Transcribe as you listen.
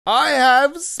I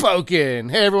have spoken.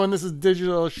 Hey everyone, this is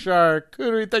Digital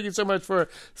Charcuterie. Thank you so much for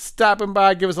stopping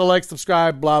by. Give us a like,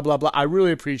 subscribe, blah, blah, blah. I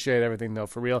really appreciate everything though,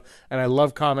 for real. And I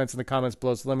love comments in the comments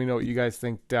below, so let me know what you guys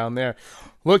think down there.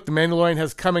 Look, the Mandalorian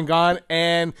has come and gone,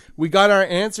 and we got our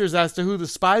answers as to who the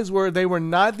spies were. They were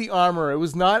not the armor. It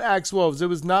was not Axe Wolves. It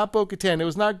was not Bo-Katan. It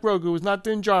was not Grogu. It was not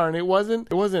Din Djarin. It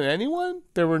wasn't anyone.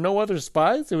 There were no other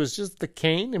spies. It was just the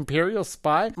Kane Imperial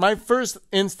spy. My first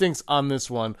instincts on this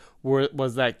one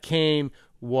was that Kane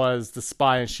was the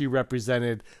spy, and she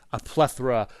represented a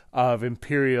plethora of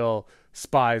Imperial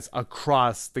spies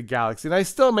across the galaxy. And I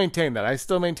still maintain that. I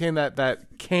still maintain that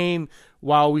Kane,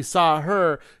 while we saw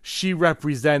her, she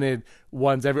represented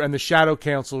ones everywhere. And the Shadow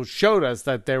Council showed us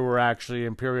that there were actually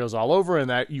Imperials all over, and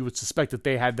that you would suspect that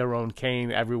they had their own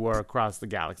Kane everywhere across the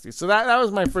galaxy. So that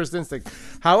was my first instinct.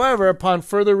 However, upon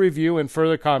further review and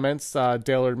further comments, Dale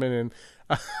Erdman and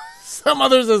some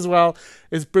others as well,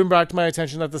 it's been brought to my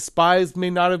attention that the spies may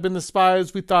not have been the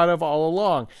spies we thought of all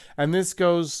along. And this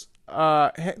goes,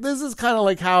 this is kind of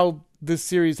like how this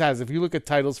series has. If you look at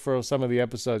titles for some of the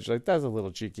episodes, you're like, that's a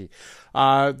little cheeky.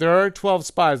 There are 12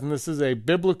 spies, and this is a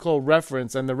biblical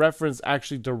reference, and the reference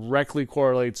actually directly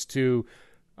correlates to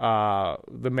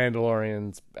the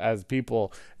Mandalorians as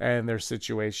people and their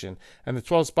situation. And the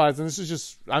 12 spies, and this is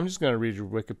just, I'm just going to read your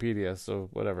Wikipedia, so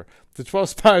whatever. The 12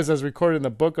 spies, as recorded in the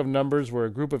book of Numbers, were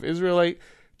a group of Israelite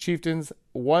chieftains,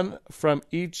 one from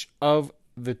each of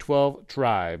the 12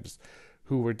 tribes,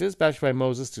 who were dispatched by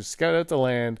Moses to scout out the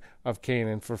land of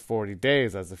Canaan for 40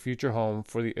 days as a future home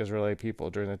for the Israelite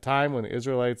people during the time when the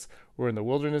Israelites were in the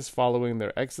wilderness following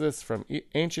their exodus from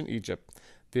ancient Egypt.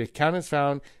 The account is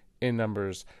found in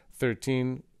Numbers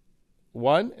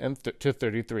 13:1 and to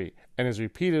 33, and is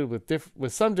repeated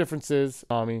with some differences.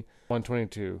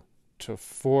 122 to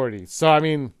 40. So I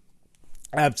mean,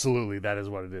 absolutely, that is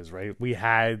what it is, right? We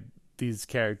had these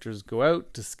characters go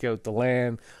out to scout the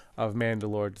land of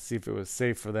Mandalore to see if it was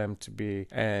safe for them to be,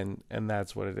 and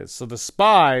that's what it is. So the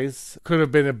spies could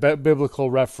have been a biblical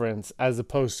reference as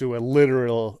opposed to a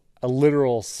literal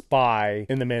spy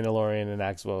in the Mandalorian and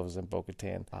Axe Wolves and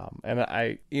Bo-Katan.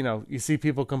 And you see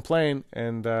people complain,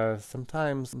 and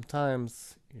sometimes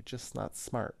you're just not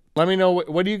smart. Let me know,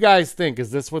 what do you guys think?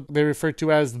 Is this what they refer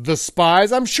to as the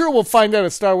spies? I'm sure we'll find out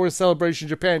at Star Wars Celebration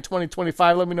Japan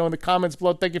 2025. Let me know in the comments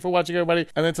below. Thank you for watching, everybody.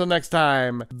 And until next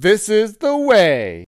time, this is the way.